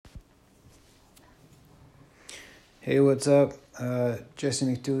Hey, what's up? Jesse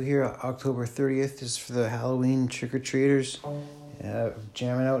McDougall here. October 30th is for the Halloween trick-or-treaters.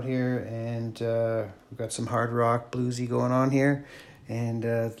 Jamming out here, and we've got some hard rock bluesy going on here, and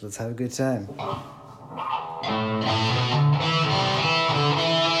let's have a good time.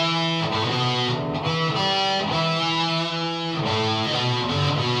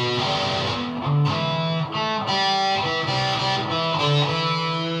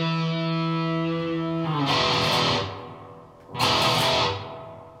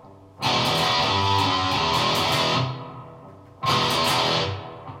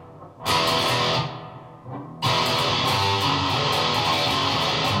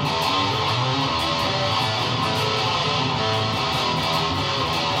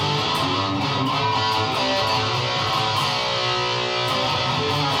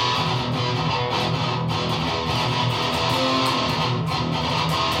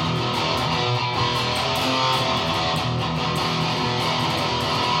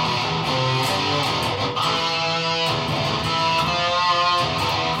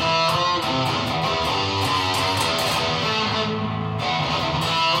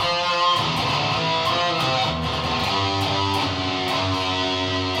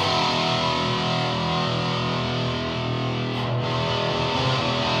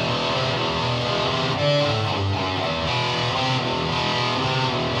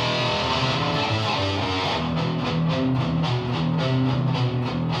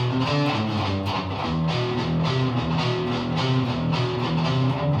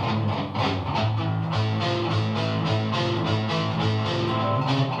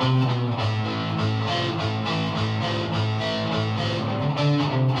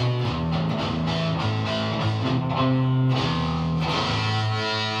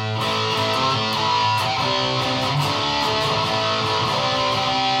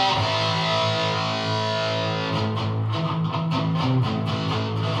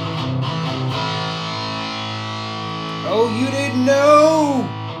 Oh, you didn't know?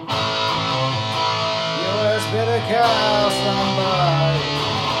 Your ass better call somebody.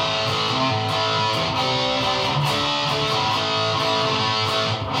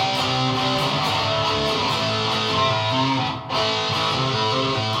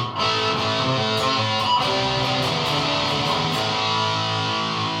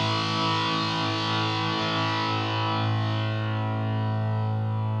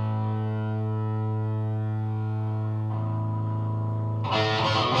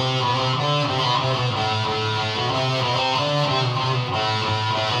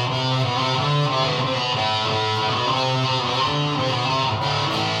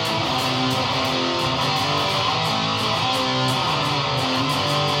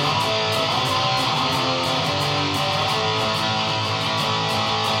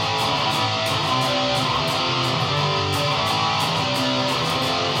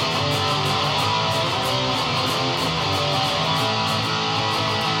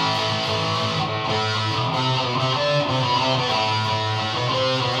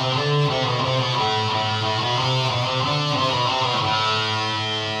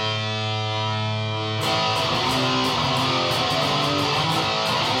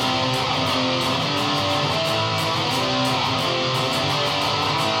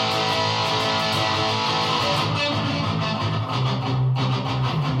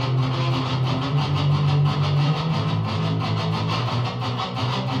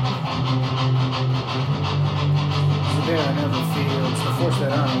 There I never feels the force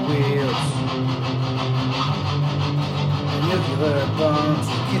that on wheels. The nuclear bombs,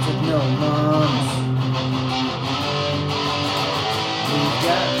 kids with no moms. We've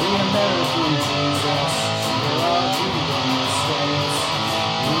got the American Jesus, we're all United States.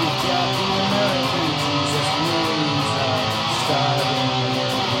 We've got the American Jesus, millions are starving.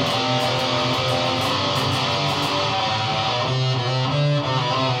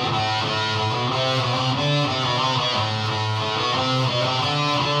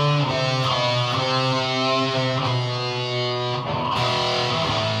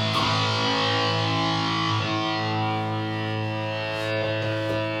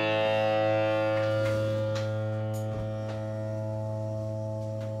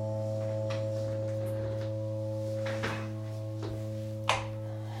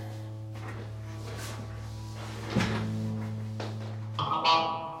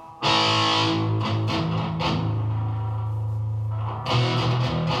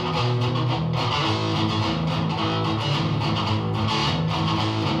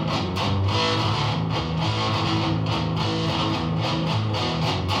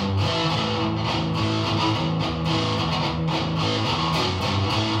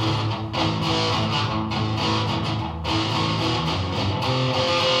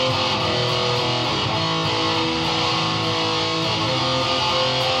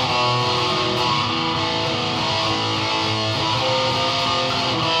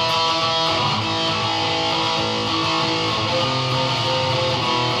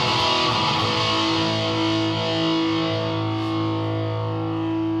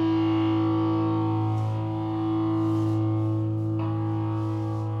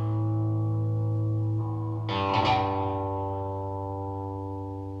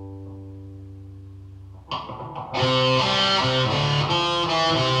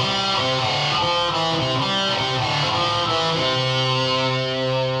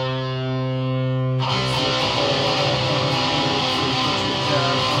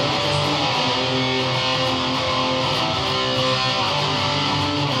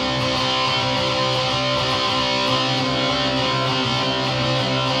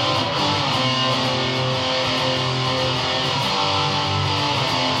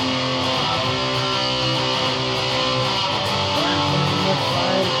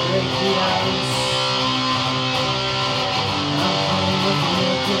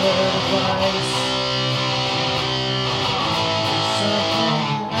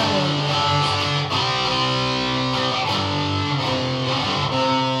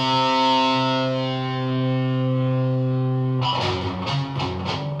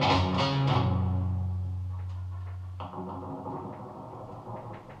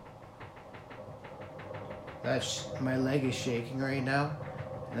 My leg is shaking right now,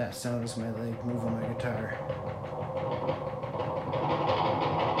 and that sound is my leg moving my guitar.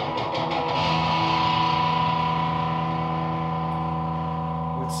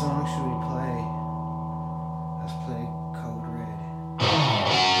 What song should we play? Let's play Code Red.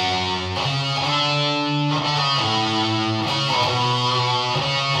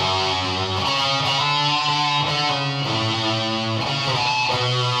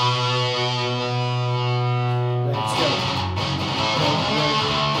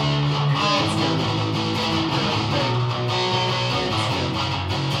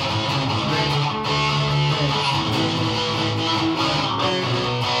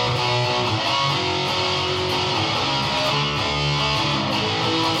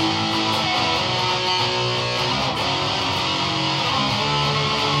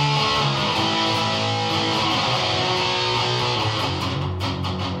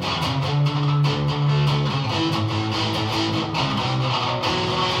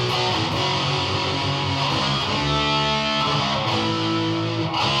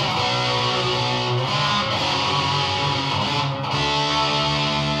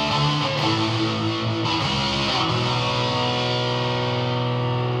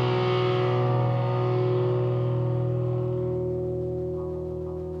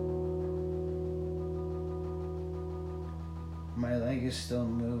 My leg is still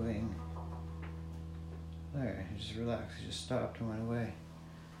moving. There, just relax. It just stopped and went away.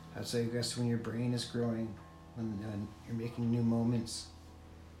 That's, I guess, when your brain is growing, when you're making new moments.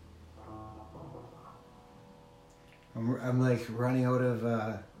 I'm like running out of.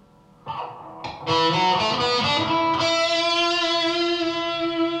 Are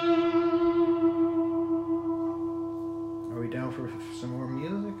we down for some more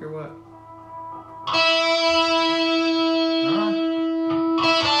music or what?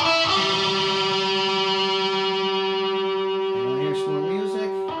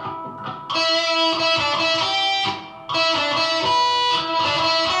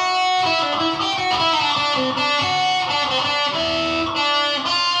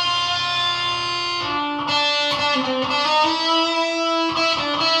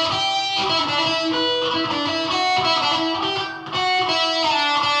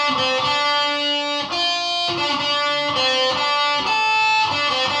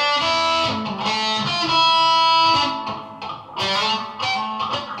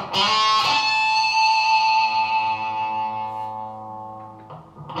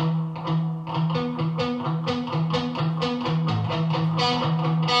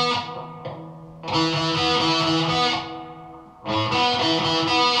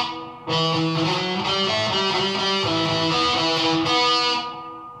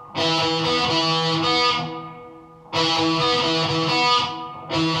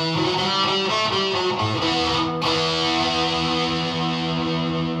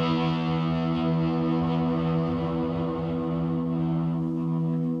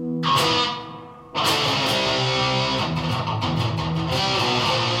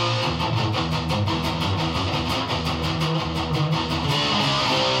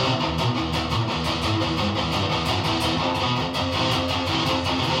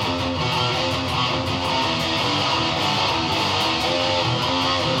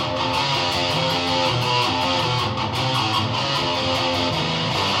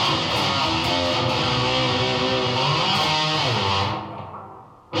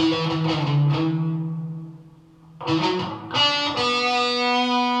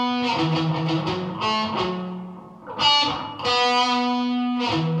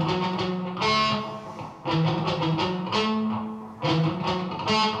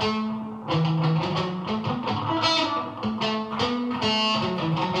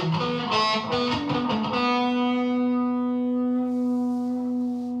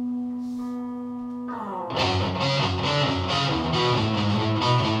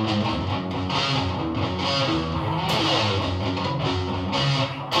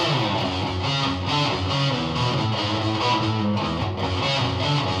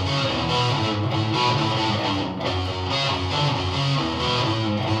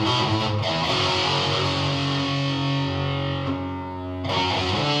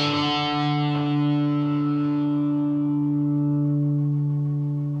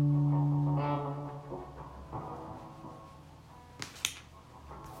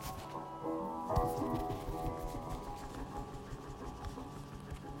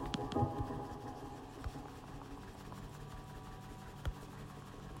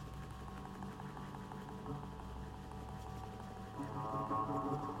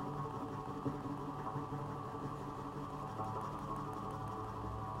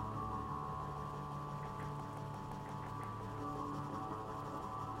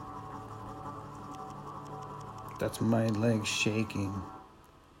 That's my leg shaking.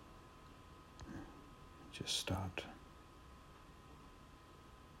 Just stopped.